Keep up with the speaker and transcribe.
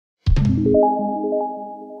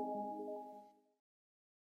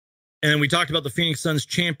And we talked about the Phoenix Suns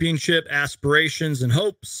championship aspirations and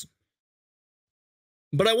hopes.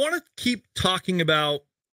 But I want to keep talking about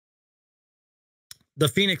the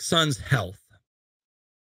Phoenix Suns' health.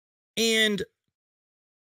 And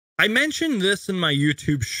I mentioned this in my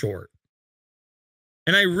YouTube short.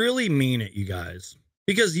 And I really mean it, you guys.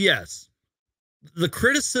 Because yes, the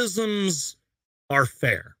criticisms are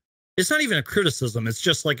fair. It's not even a criticism. It's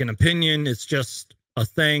just like an opinion. It's just a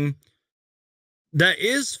thing. That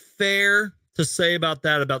is fair to say about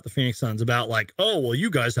that, about the Phoenix Suns, about like, oh, well, you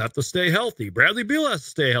guys have to stay healthy. Bradley Beal has to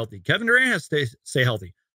stay healthy. Kevin Durant has to stay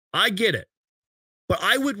healthy. I get it. But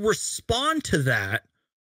I would respond to that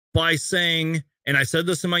by saying, and I said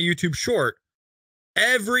this in my YouTube short,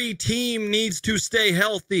 every team needs to stay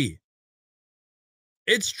healthy.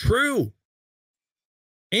 It's true.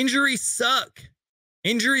 Injuries suck.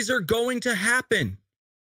 Injuries are going to happen.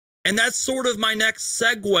 And that's sort of my next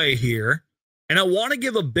segue here. And I want to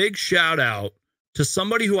give a big shout out to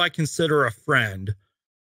somebody who I consider a friend,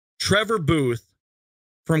 Trevor Booth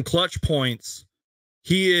from Clutch Points.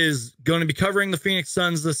 He is going to be covering the Phoenix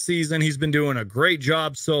Suns this season. He's been doing a great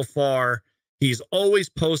job so far. He's always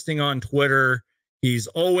posting on Twitter. He's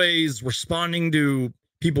always responding to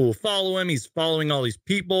people who follow him. He's following all these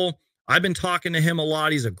people. I've been talking to him a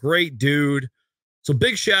lot. He's a great dude. So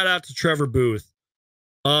big shout out to Trevor Booth.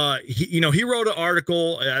 He wrote an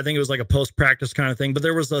article. I think it was like a post-practice kind of thing, but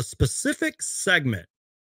there was a specific segment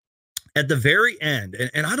at the very end.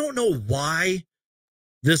 And I don't know why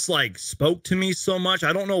this like spoke to me so much.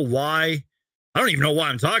 I don't know why. I don't even know why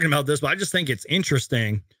I'm talking about this, but I just think it's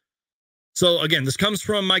interesting. So again, this comes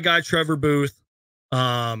from my guy, Trevor Booth,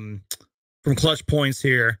 from Clutch Points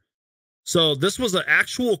here. So this was an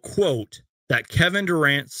actual quote that Kevin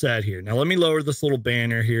Durant said here. Now, let me lower this little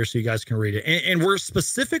banner here so you guys can read it. And we're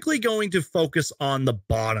specifically going to focus on the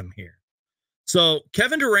bottom here. So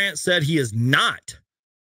Kevin Durant said he is not.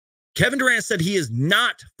 Kevin Durant said he is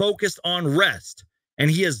not focused on rest. And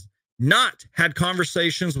he has not had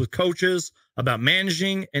conversations with coaches about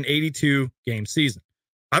managing an 82-game season.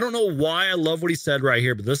 I don't know why I love what he said right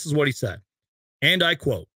here, but this is what he said. And I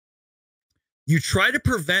quote, "You try to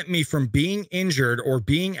prevent me from being injured or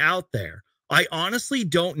being out there. I honestly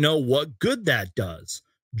don't know what good that does.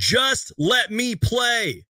 Just let me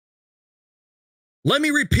play." Let me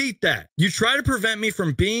repeat that. You try to prevent me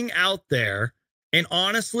from being out there, and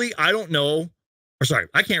honestly, I don't know. Or sorry,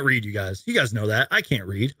 I can't read, you guys. You guys know that. I can't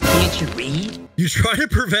read. Can't you read? You try to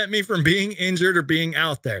prevent me from being injured or being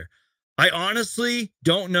out there. I honestly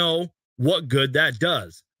don't know what good that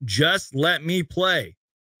does. Just let me play.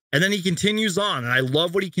 And then he continues on, and I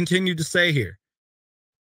love what he continued to say here.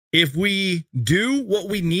 If we do what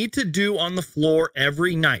we need to do on the floor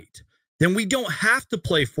every night, then we don't have to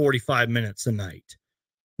play 45 minutes a night.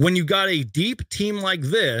 When you got a deep team like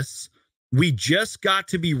this, we just got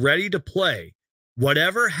to be ready to play.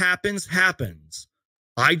 Whatever happens, happens.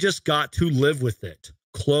 I just got to live with it.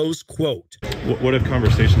 Close quote. What have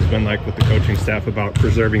conversations been like with the coaching staff about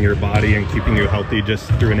preserving your body and keeping you healthy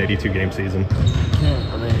just through an 82-game season?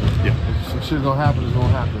 Yeah, I mean, if some shit's gonna happen, it's gonna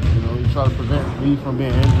happen. You know, you try to prevent me from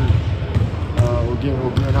being injured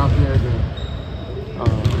or being out there, then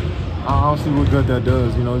I don't see what good that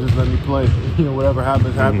does. You know, just let me play. You know, whatever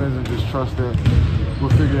happens, happens, and just trust that we'll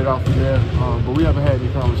figure it out from there. But we haven't had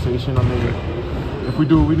any conversation. I mean, if we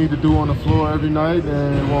do what we need to do on the floor every night,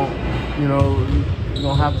 then it won't, you know, you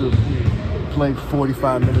don't have to play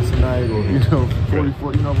 45 minutes a night or, you know,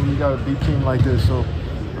 44, you know, when you got a deep team like this. So, you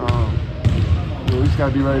know, we just got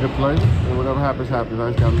to be ready to play, and whatever happens, happens.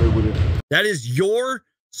 I just got to live with it. That is your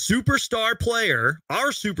superstar player,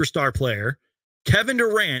 our superstar player, Kevin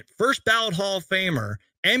Durant, first ballot Hall of Famer,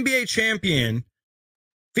 NBA champion,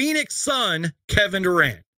 Phoenix Sun, Kevin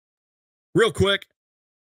Durant. Real quick,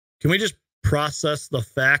 can we just process the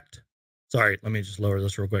fact? Sorry, let me just lower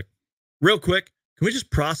this real quick. Real quick, can we just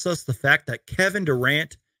process the fact that Kevin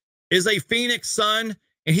Durant is a Phoenix Sun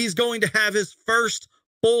and he's going to have his first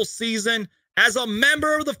full season as a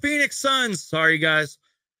member of the Phoenix Suns? Sorry, guys.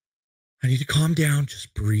 I need to calm down.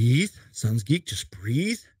 Just breathe. Suns Geek, just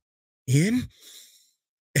breathe in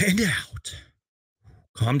and out.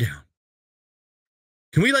 Calm down.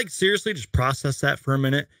 Can we, like, seriously just process that for a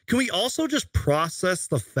minute? Can we also just process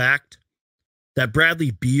the fact that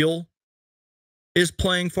Bradley Beal is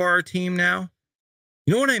playing for our team now?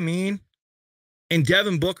 You know what I mean? And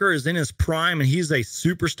Devin Booker is in his prime, and he's a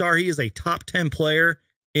superstar. He is a top 10 player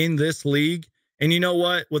in this league. And you know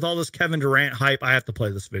what? With all this Kevin Durant hype, I have to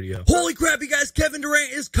play this video. Holy crap, you guys. Kevin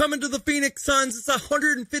Durant is coming to the Phoenix Suns. It's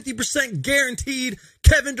 150% guaranteed.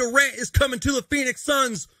 Kevin Durant is coming to the Phoenix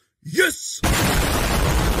Suns. Yes!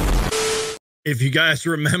 If you guys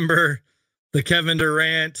remember the Kevin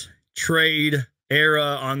Durant trade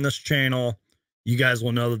era on this channel, you guys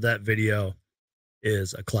will know that that video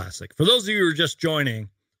is a classic. For those of you who are just joining,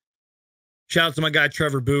 shout out to my guy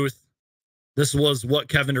Trevor Booth. This was what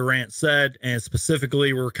Kevin Durant said, and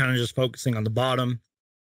specifically we're kind of just focusing on the bottom,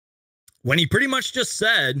 when he pretty much just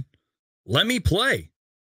said, let me play.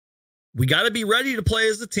 We got to be ready to play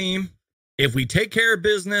as a team. If we take care of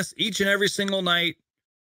business each and every single night,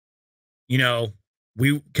 you know,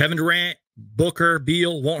 Kevin Durant, Booker,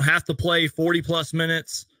 Beal won't have to play 40 plus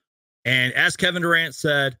minutes. And as Kevin Durant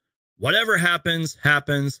said, whatever happens,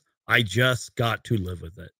 happens. I just got to live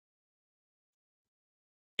with it.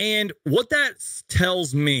 And what that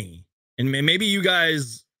tells me, and maybe you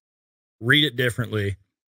guys read it differently.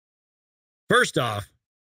 First off,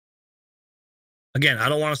 again, I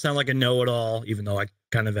don't want to sound like a know-it-all, even though I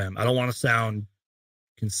kind of am. I don't want to sound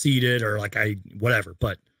conceited or like whatever.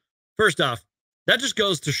 But first off, that just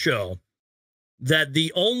goes to show that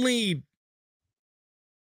the only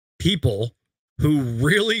people who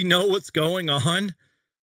really know what's going on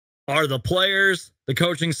are the players, the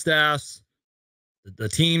coaching staffs, the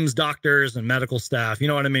teams, doctors, and medical staff. You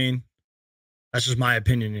know what I mean? That's just my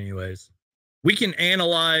opinion anyways. We can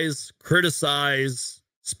analyze, criticize,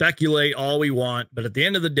 speculate all we want, but at the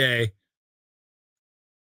end of the day,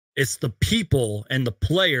 it's the people and the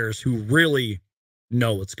players who really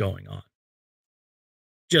know what's going on.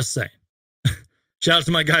 Just saying. Shout out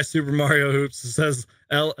to my guy Super Mario Hoops. It says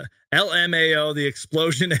LMAO, the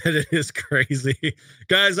explosion edit is crazy.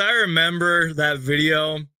 Guys, I remember that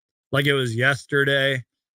video like it was yesterday.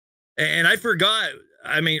 And I forgot.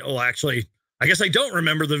 I mean, oh, actually, I guess I don't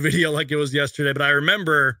remember the video like it was yesterday, but I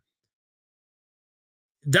remember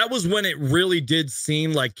that was when it really did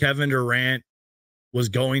seem like Kevin Durant was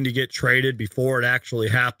going to get traded before it actually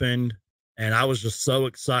happened. And I was just so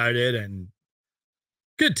excited and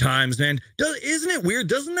good times, man. Isn't it weird?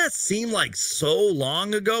 Doesn't that seem like so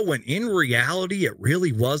long ago when in reality it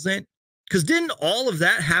really wasn't? Because didn't all of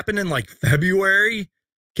that happen in like February?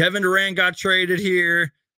 Kevin Durant got traded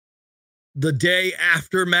here the day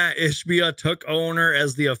after Matt Ishbia took owner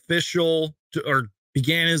as the official or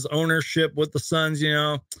began his ownership with the Suns, you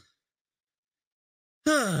know.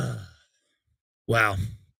 Wow.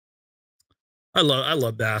 I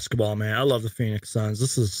love basketball, man. I love the Phoenix Suns.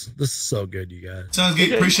 This is so good, you guys. Sounds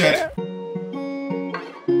good. Appreciate it.